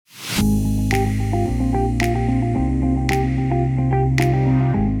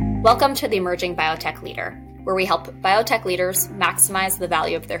Welcome to the Emerging Biotech Leader, where we help biotech leaders maximize the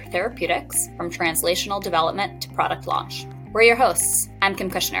value of their therapeutics from translational development to product launch. We're your hosts. I'm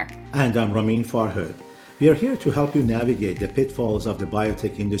Kim Kushner. And I'm Ramin Farhood. We are here to help you navigate the pitfalls of the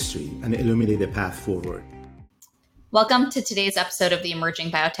biotech industry and illuminate a path forward. Welcome to today's episode of the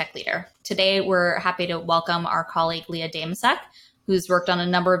Emerging Biotech Leader. Today, we're happy to welcome our colleague, Leah Damesek, who's worked on a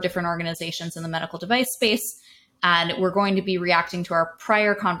number of different organizations in the medical device space. And we're going to be reacting to our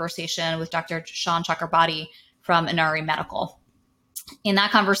prior conversation with Dr. Sean Chakrabarti from Inari Medical. In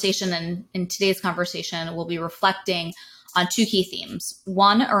that conversation and in today's conversation, we'll be reflecting on two key themes.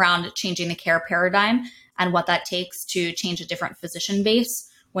 One, around changing the care paradigm and what that takes to change a different physician base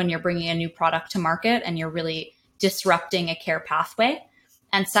when you're bringing a new product to market and you're really disrupting a care pathway.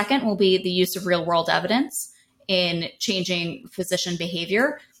 And second will be the use of real-world evidence in changing physician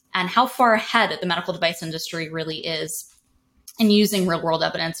behavior and how far ahead the medical device industry really is in using real-world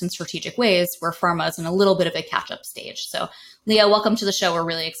evidence in strategic ways where pharma is in a little bit of a catch-up stage. So, Leah, welcome to the show. We're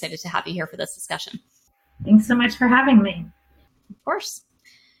really excited to have you here for this discussion. Thanks so much for having me. Of course.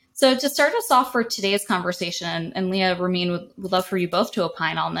 So to start us off for today's conversation, and Leah, Ramin, would love for you both to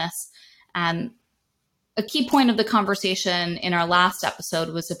opine on this. A key point of the conversation in our last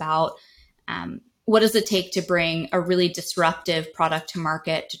episode was about what does it take to bring a really disruptive product to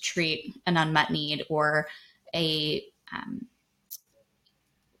market to treat an unmet need or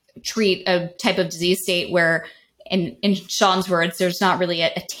treat a type of disease state where, in Sean's words, there's not really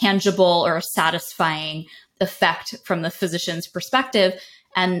a tangible or a satisfying effect from the physician's perspective.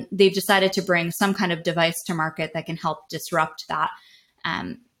 And they've decided to bring some kind of device to market that can help disrupt that.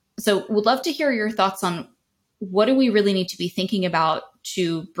 So we'd love to hear your thoughts on what do we really need to be thinking about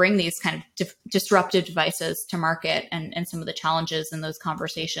to bring these kind of disruptive devices to market and some of the challenges in those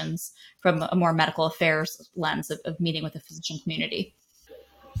conversations from a more medical affairs lens of meeting with the physician community.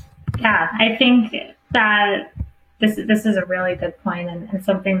 Yeah, I think that this is a really good point and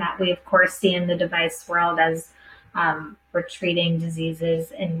something that we, of course, see in the device world as we're treating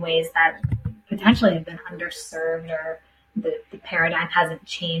diseases in ways that potentially have been underserved or the paradigm hasn't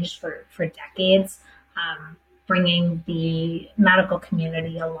changed for decades. Bringing the medical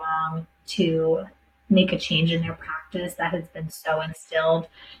community along to make a change in their practice that has been so instilled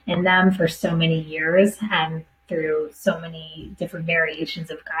in them for so many years and through so many different variations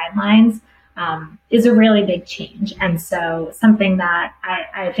of guidelines is a really big change. And so something that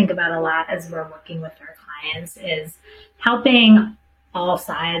I think about a lot as we're working with our clients is helping all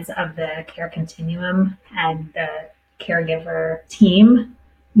sides of the care continuum and the caregiver team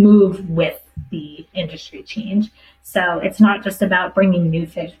move with the industry change. So it's not just about bringing new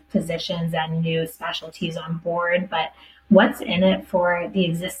physicians and new specialties on board, but what's in it for the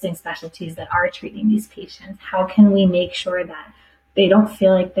existing specialties that are treating these patients? How can we make sure that they don't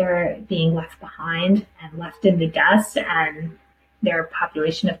feel like they're being left behind and left in the dust and their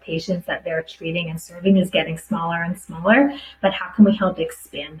population of patients that they're treating and serving is getting smaller and smaller, but how can we help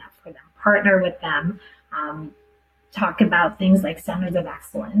expand that for them, partner with them, talk about things like centers of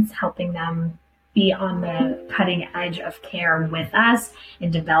excellence, helping them be on the cutting edge of care with us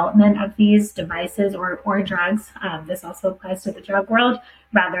in development of these devices or drugs. This also applies to the drug world,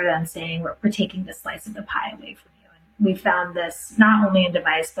 rather than saying we're taking this slice of the pie away from you. And we found this not only in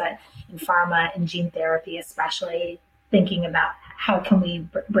device, but in pharma and gene therapy, especially thinking about how can we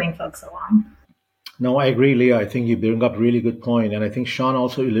bring folks along. No, I agree, Leah. I think you bring up a really good point. And I think Sean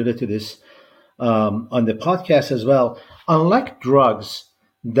also alluded to this on the podcast as well. Unlike drugs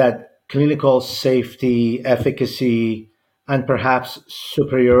that clinical safety, efficacy, and perhaps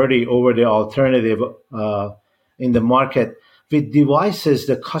superiority over the alternative in the market, with devices,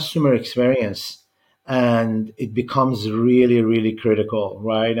 the customer experience, and it becomes really, really critical,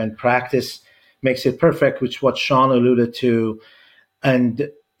 right? And practice makes it perfect, which what Sean alluded to.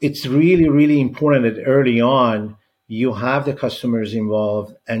 And it's really, really important that early on, you have the customers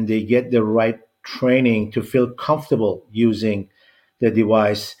involved and they get the right training to feel comfortable using the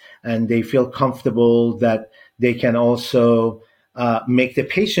device, and they feel comfortable that they can also make the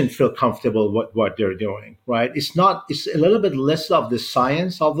patient feel comfortable with what they're doing, right? It's a little bit less of the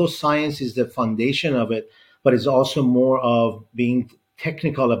science, although science is the foundation of it, but it's also more of being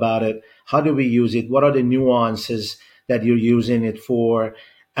technical about it. How do we use it? What are the nuances that you're using it for?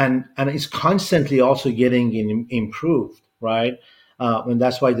 And it's constantly also getting improved, right? And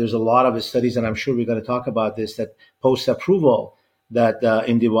that's why there's a lot of studies, and I'm sure we're going to talk about this, that post-approval that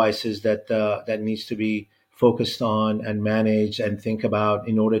in devices that needs to be focused on and managed and think about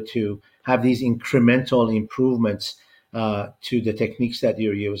in order to have these incremental improvements to the techniques that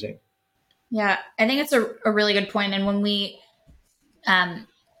you're using. Yeah, I think it's a really good point. And when we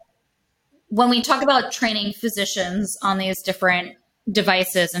when we talk about training physicians on these different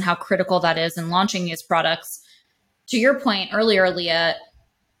devices and how critical that is in launching these products, to your point earlier, Leah,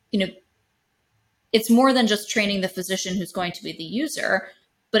 you know, it's more than just training the physician who's going to be the user,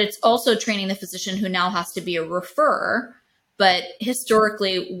 but it's also training the physician who now has to be a referrer, but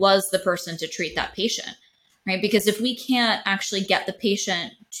historically was the person to treat that patient, right? Because if we can't actually get the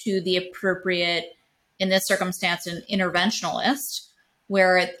patient to the appropriate, in this circumstance, an interventionalist,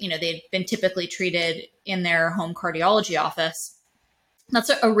 where they've been typically treated in their home cardiology office,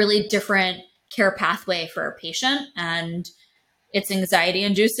 that's a really different care pathway for a patient, and it's anxiety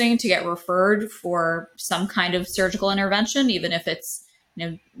inducing to get referred for some kind of surgical intervention, even if it's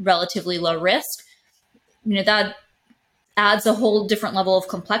relatively low risk. That adds a whole different level of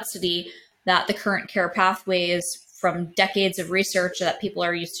complexity that the current care pathways from decades of research that people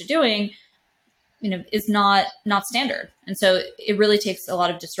are used to doing is not standard. And so it really takes a lot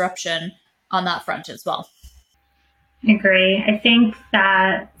of disruption on that front as well. I agree. I think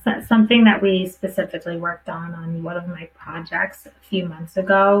that something that we specifically worked on one of my projects a few months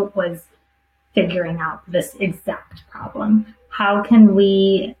ago was figuring out this exact problem. How can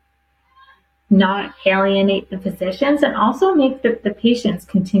we not alienate the physicians and also make the patients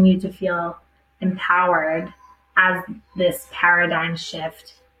continue to feel empowered as this paradigm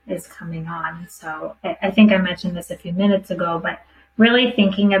shift is coming on? So I think I mentioned this a few minutes ago, but really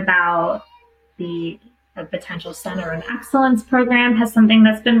thinking about the potential center of excellence program has something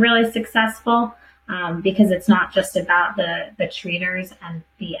that's been really successful, because it's not just about the treaters and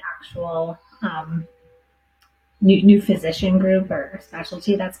the actual new physician group or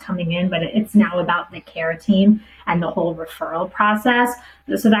specialty that's coming in, but it's now about the care team and the whole referral process.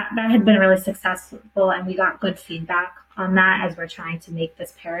 So that had been really successful, and we got good feedback on that as we're trying to make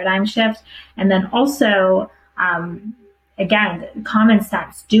this paradigm shift. And then also, again, common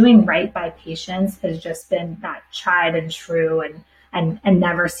sense, doing right by patients has just been that tried and true and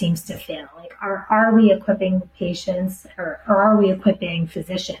never seems to fail. Like, are we equipping patients or are we equipping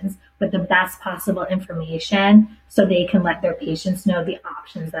physicians with the best possible information so they can let their patients know the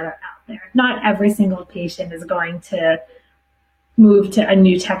options that are out there? Not every single patient is going to move to a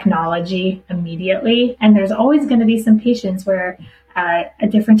new technology immediately. And there's always going to be some patients where a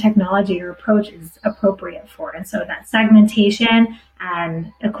different technology or approach is appropriate for. And so that segmentation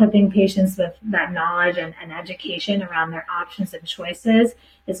and equipping patients with that knowledge and education around their options and choices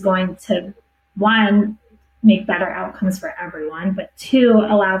is going to, one, make better outcomes for everyone, but two,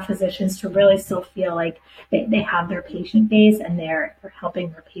 allow physicians to really still feel like they have their patient base and they're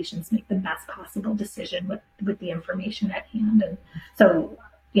helping their patients make the best possible decision with the information at hand. And so,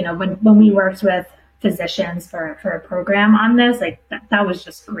 when we worked with physicians for a program on this, like that was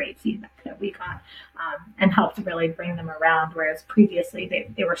just great feedback that we got, and helped really bring them around. Whereas previously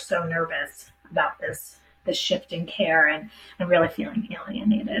they were so nervous about this shift in care and really feeling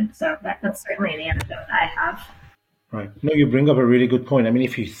alienated. So that's certainly an anecdote I have. Right. No, you bring up a really good point. I mean,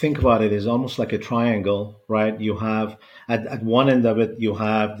 if you think about it, it's almost like a triangle, right? You have at one end of it, you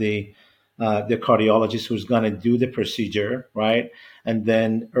have the cardiologist who's going to do the procedure, right? And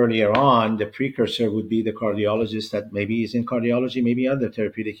then earlier on, the precursor would be the cardiologist that maybe is in cardiology, maybe other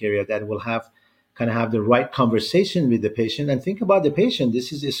therapeutic area that will have the right conversation with the patient. And think about the patient.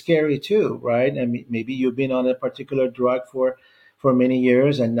 This is scary too, right? I mean, maybe you've been on a particular drug for many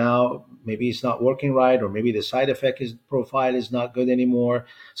years, and now maybe it's not working right, or maybe the side effect profile is not good anymore.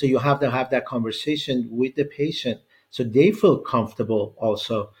 So you have to have that conversation with the patient so they feel comfortable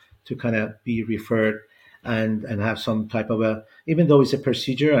also to kind of be referred and have some type of even though it's a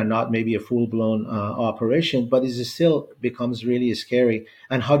procedure and not maybe a full blown operation, but it still becomes really scary.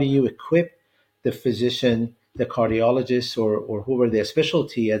 And how do you equip the physician, the cardiologist, or whoever their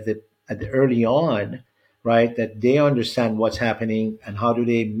specialty at the early on, right? That they understand what's happening and how do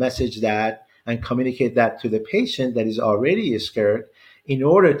they message that and communicate that to the patient that is already scared in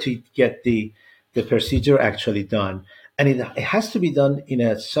order to get the procedure actually done. And it has to be done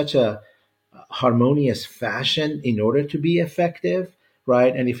in such a harmonious fashion in order to be effective,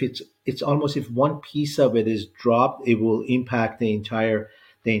 right? And if it's almost, if one piece of it is dropped, it will impact the entire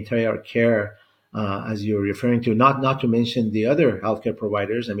care, as you're referring to. Not to mention the other healthcare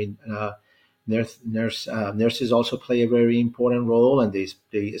providers. I mean, nurses also play a very important role, and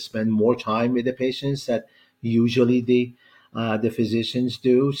they spend more time with the patients that usually the physicians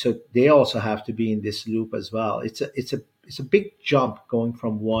do. So they also have to be in this loop as well. It's a big jump going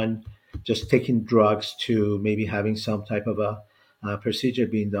from one just taking drugs to maybe having some type of a procedure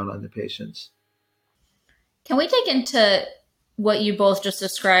being done on the patients. Can we dig into what you both just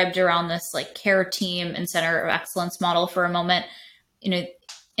described around this like care team and center of excellence model for a moment?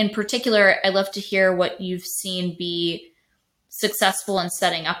 In in particular, I'd love to hear what you've seen be successful in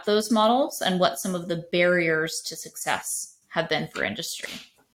setting up those models and what some of the barriers to success have been for industry.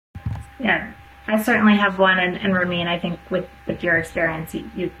 Yeah, I certainly have one, and Ramin, I think with your experience,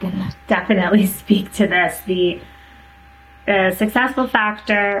 you can definitely speak to this. The successful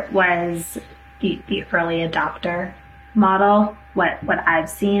factor was the early adopter model, what I've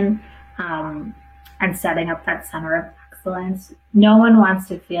seen, and setting up that center of excellence. No one wants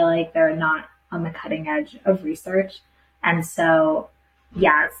to feel like they're not on the cutting edge of research. And so,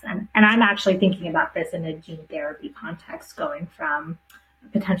 yes, and I'm actually thinking about this in a gene therapy context, going from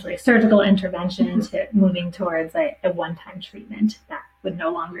potentially a surgical intervention to moving towards a one-time treatment that would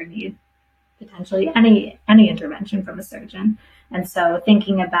no longer need potentially any intervention from a surgeon. And so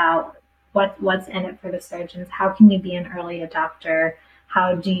thinking about what's in it for the surgeons, how can you be an early adopter?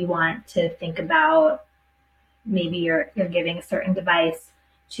 How do you want to think about maybe you're giving a certain device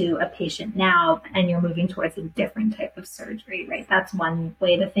to a patient now and you're moving towards a different type of surgery, right? That's one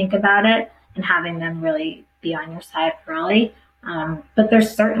way to think about it, and having them really be on your side early. But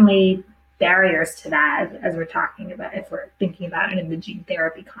there's certainly barriers to that as we're talking about, if we're thinking about it in the gene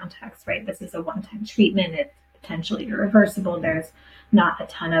therapy context, right? This is a one-time treatment. It's potentially irreversible. There's not a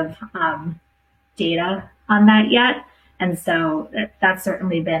ton of data on that yet. And so that's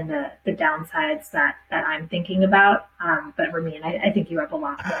certainly been the downsides that I'm thinking about. But Ramin, I think you have a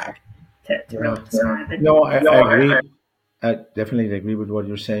lot more to really describe. No, I agree. I definitely agree with what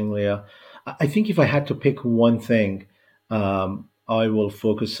you're saying, Leah. I think if I had to pick one thing, I will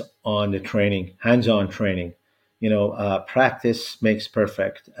focus on the training, hands-on training. Practice makes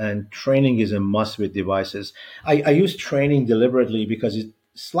perfect, and training is a must with devices. I use training deliberately because it's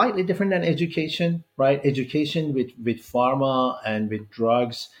slightly different than education, right? Education with pharma and with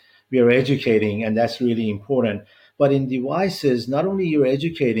drugs, we are educating, and that's really important. But in devices, not only you're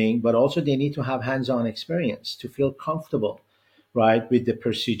educating, but also they need to have hands-on experience to feel comfortable, right, with the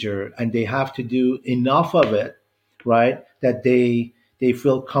procedure, and they have to do enough of it, right, that they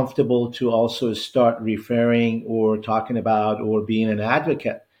feel comfortable to also start referring or talking about or being an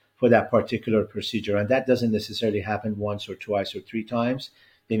advocate for that particular procedure. And that doesn't necessarily happen once or twice or three times.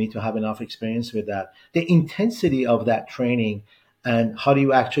 They need to have enough experience with that. The intensity of that training and how do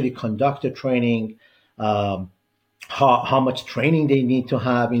you actually conduct the training, how much training they need to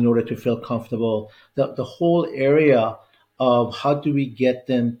have in order to feel comfortable, the whole area of how do we get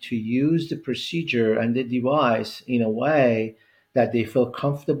them to use the procedure and the device in a way that they feel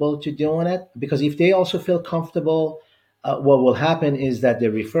comfortable to doing it. Because if they also feel comfortable, what will happen is that the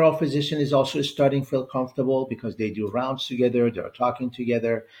referral physician is also starting to feel comfortable because they do rounds together, they're talking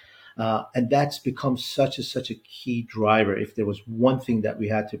together. And that's become such a key driver. If there was one thing that we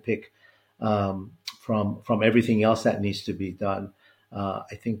had to pick from everything else that needs to be done,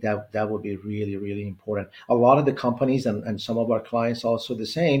 I think that would be really, really important. A lot of the companies and some of our clients also the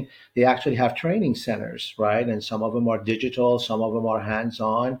same, they actually have training centers, right? And some of them are digital, some of them are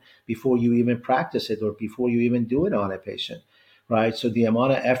hands-on before you even practice it or before you even do it on a patient, right? So the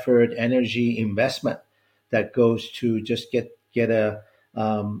amount of effort, energy, investment that goes to just get an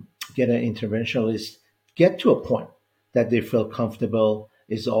interventionalist get to a point that they feel comfortable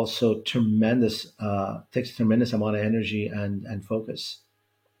is also tremendous, takes tremendous amount of energy and focus.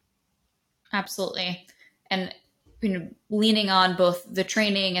 Absolutely. And leaning on both the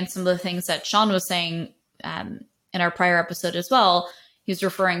training and some of the things that Sean was saying in our prior episode as well, he was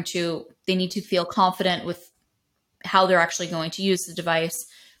referring to they need to feel confident with how they're actually going to use the device.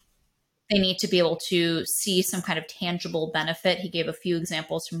 They need to be able to see some kind of tangible benefit. He gave a few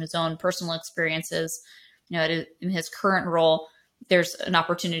examples from his own personal experiences. In his current role, there's an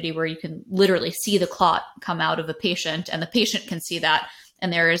opportunity where you can literally see the clot come out of a patient, and the patient can see that.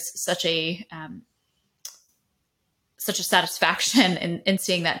 And there is such a satisfaction in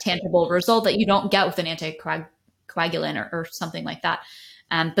seeing that tangible result that you don't get with an anticoagulant or something like that.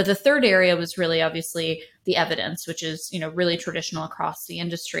 But the third area was really obviously the evidence, which is really traditional across the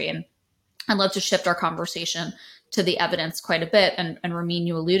industry. And I'd love to shift our conversation to the evidence quite a bit. And Ramin,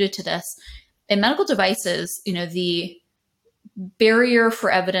 you alluded to this. In medical devices, the barrier for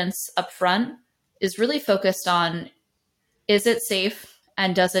evidence upfront is really focused on, is it safe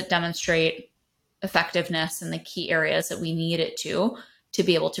and does it demonstrate effectiveness in the key areas that we need it to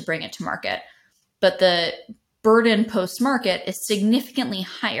be able to bring it to market. But the burden post-market is significantly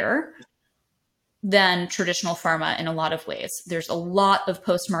higher than traditional pharma in a lot of ways. There's a lot of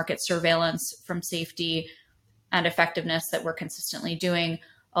post-market surveillance from safety and effectiveness that we're consistently doing.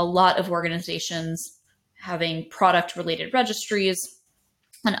 A lot of organizations having product-related registries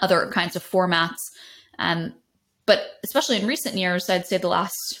and other kinds of formats. But But especially in recent years, I'd say the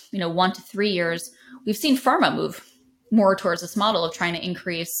last 1 to 3 years, we've seen pharma move more towards this model of trying to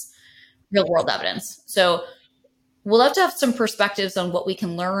increase real world evidence. So we'll have to have some perspectives on what we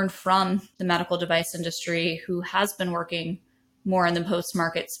can learn from the medical device industry, who has been working more in the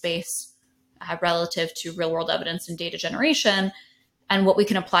post-market space relative to real world evidence and data generation, and what we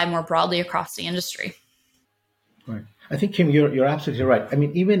can apply more broadly across the industry. Right. I think, Kim, you're absolutely right. I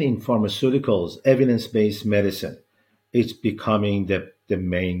mean, even in pharmaceuticals, evidence-based medicine, it's becoming the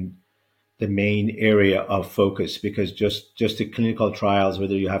main area of focus, because just the clinical trials,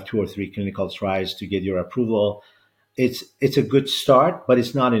 whether you have 2 or 3 clinical trials to get your approval, it's a good start, but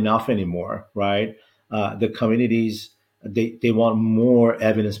it's not enough anymore, right? The communities, they want more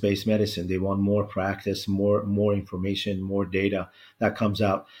evidence-based medicine. They want more practice, more information, more data that comes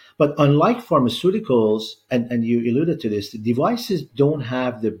out. But unlike pharmaceuticals, and you alluded to this, the devices don't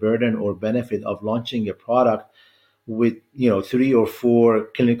have the burden or benefit of launching a product with 3 or 4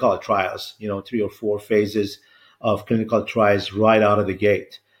 clinical trials, 3 or 4 phases of clinical trials right out of the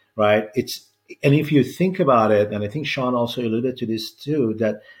gate, right? And if you think about it, and I think Sean also alluded to this too,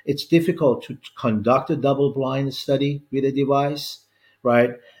 that it's difficult to conduct a double-blind study with a device,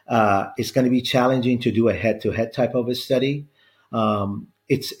 right? It's going to be challenging to do a head-to-head type of a study.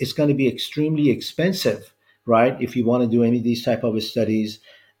 It's going to be extremely expensive, right? If you want to do any of these type of studies,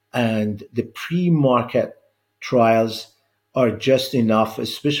 and the pre-market trials are just enough,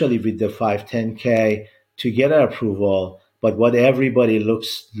 especially with the 510K, to get an approval. But what everybody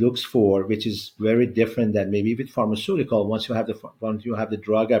looks for, which is very different than maybe with pharmaceutical, once you have the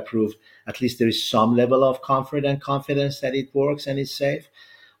drug approved, at least there is some level of comfort and confidence that it works and is safe.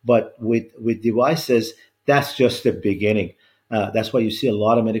 But with devices, that's just the beginning. That's why you see a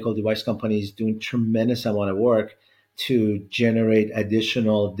lot of medical device companies doing tremendous amount of work to generate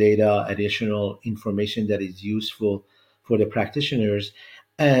additional data, additional information that is useful for the practitioners.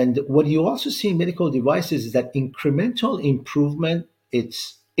 And what you also see in medical devices is that incremental improvement,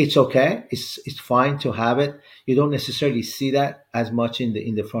 it's okay. It's fine to have it. You don't necessarily see that as much in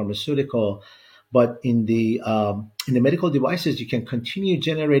the pharmaceutical, but in the medical devices, you can continue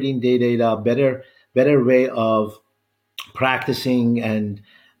generating data, better way of practicing and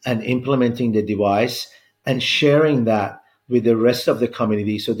implementing the device, and sharing that with the rest of the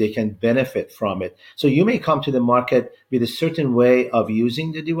community so they can benefit from it. So you may come to the market with a certain way of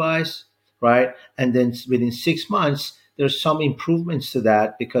using the device, right? And then within 6 months, there's some improvements to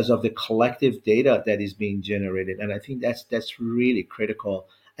that because of the collective data that is being generated. And I think that's really critical.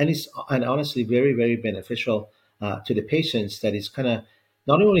 And honestly very, very beneficial to the patients, that is kind of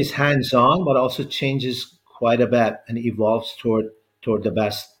not only is hands-on, but also changes quite a bit and evolves toward the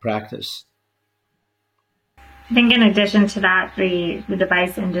best practice. I think in addition to that, the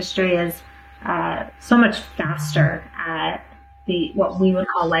device industry is so much faster at what we would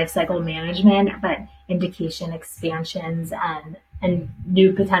call life cycle management, but indication expansions and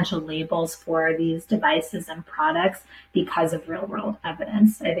new potential labels for these devices and products because of real world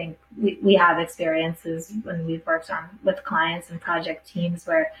evidence. I think we have experiences when we've worked with clients and project teams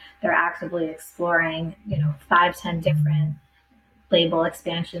where they're actively exploring, 5-10 different label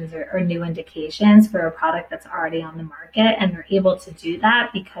expansions or new indications for a product that's already on the market. And they're able to do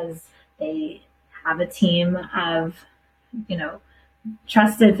that because they have a team of,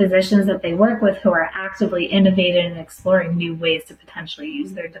 trusted physicians that they work with who are actively innovating and exploring new ways to potentially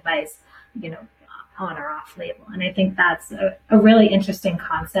use their device, on or off label. And I think that's a really interesting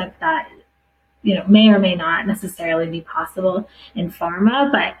concept that, may or may not necessarily be possible in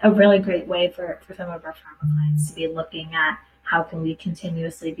pharma, but a really great way for some of our pharma clients to be looking at how can we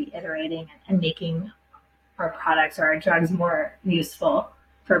continuously be iterating and making our products or our drugs more useful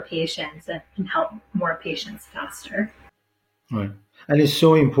for patients and help more patients faster. Right. And it's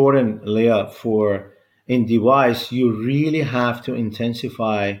so important, Leah, in device, you really have to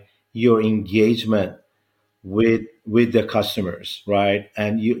intensify your engagement with the customers, right?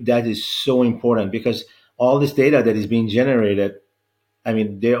 And that is so important, because all this data that is being generated, I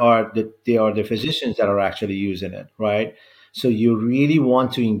mean, they are the physicians that are actually using it, right? So you really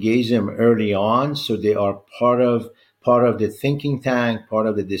want to engage them early on, so they are part of the thinking tank, part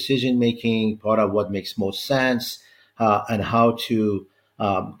of the decision making, part of what makes most sense, and how to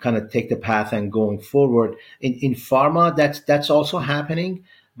kind of take the path and going forward. In pharma, that's also happening,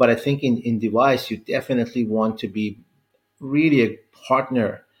 but I think in device, you definitely want to be really a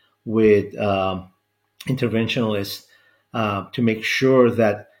partner with interventionalists to make sure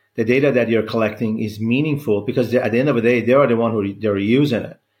that the data that you're collecting is meaningful, because at the end of the day, they are the one who they're using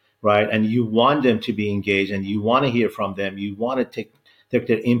it, right? And you want them to be engaged, and you want to hear from them. You want to take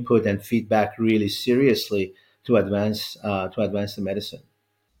their input and feedback really seriously, to advance the medicine.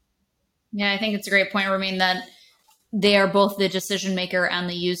 Yeah, I think it's a great point, Ramin, that they are both the decision maker and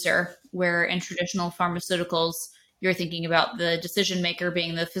the user, where in traditional pharmaceuticals, you're thinking about the decision maker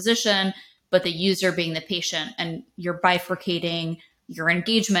being the physician, but the user being the patient. And you're bifurcating your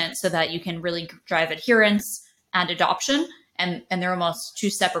engagement so that you can really drive adherence and adoption. And they're almost two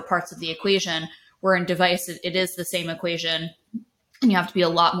separate parts of the equation, where in device, it is the same equation. And you have to be a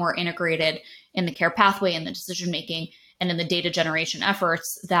lot more integrated in the care pathway and the decision making and in the data generation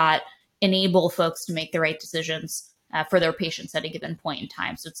efforts that enable folks to make the right decisions for their patients at a given point in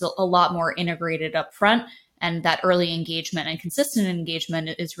time. So it's a lot more integrated up front. And that early engagement and consistent engagement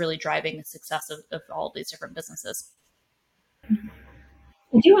is really driving the success of all of these different businesses.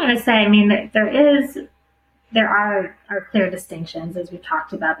 I do want to say, I mean, that there are clear distinctions, as we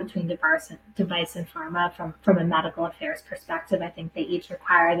talked about, between device and pharma from a medical affairs perspective. I think they each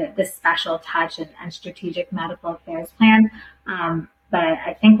require this special touch and strategic medical affairs plan. But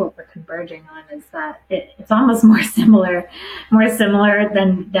I think what we're converging on is that it's almost more similar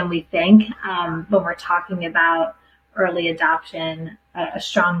than we think when we're talking about early adoption, a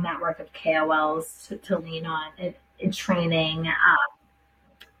strong network of KOLs to lean on in training,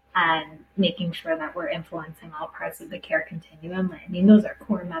 and making sure that we're influencing all parts of the care continuum. I mean, those are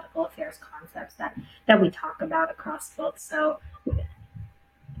core medical affairs concepts that we talk about across both. So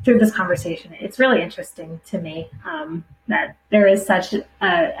through this conversation, it's really interesting to me that there is such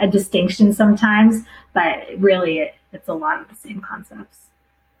a distinction sometimes, but really it's a lot of the same concepts.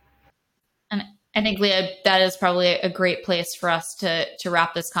 And I think, Leah, that is probably a great place for us to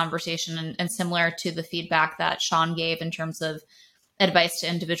wrap this conversation, and similar to the feedback that Sean gave in terms of advice to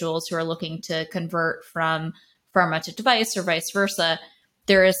individuals who are looking to convert from pharma to device or vice versa.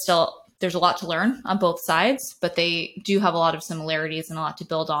 There's a lot to learn on both sides, but they do have a lot of similarities and a lot to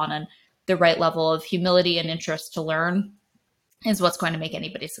build on. And the right level of humility and interest to learn is what's going to make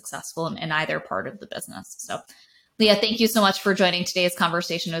anybody successful in either part of the business. So, Leah, thank you so much for joining today's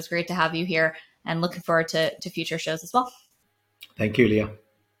conversation. It was great to have you here, and looking forward to future shows as well. Thank you, Leah.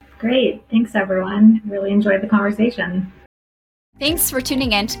 Great. Thanks, everyone. Really enjoyed the conversation. Thanks for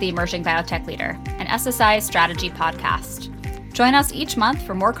tuning in to the Emerging Biotech Leader, an SSI strategy podcast. Join us each month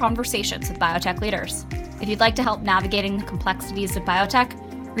for more conversations with biotech leaders. If you'd like to help navigating the complexities of biotech,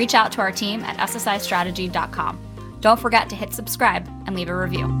 reach out to our team at ssistrategy.com. Don't forget to hit subscribe and leave a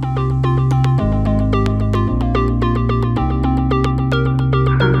review.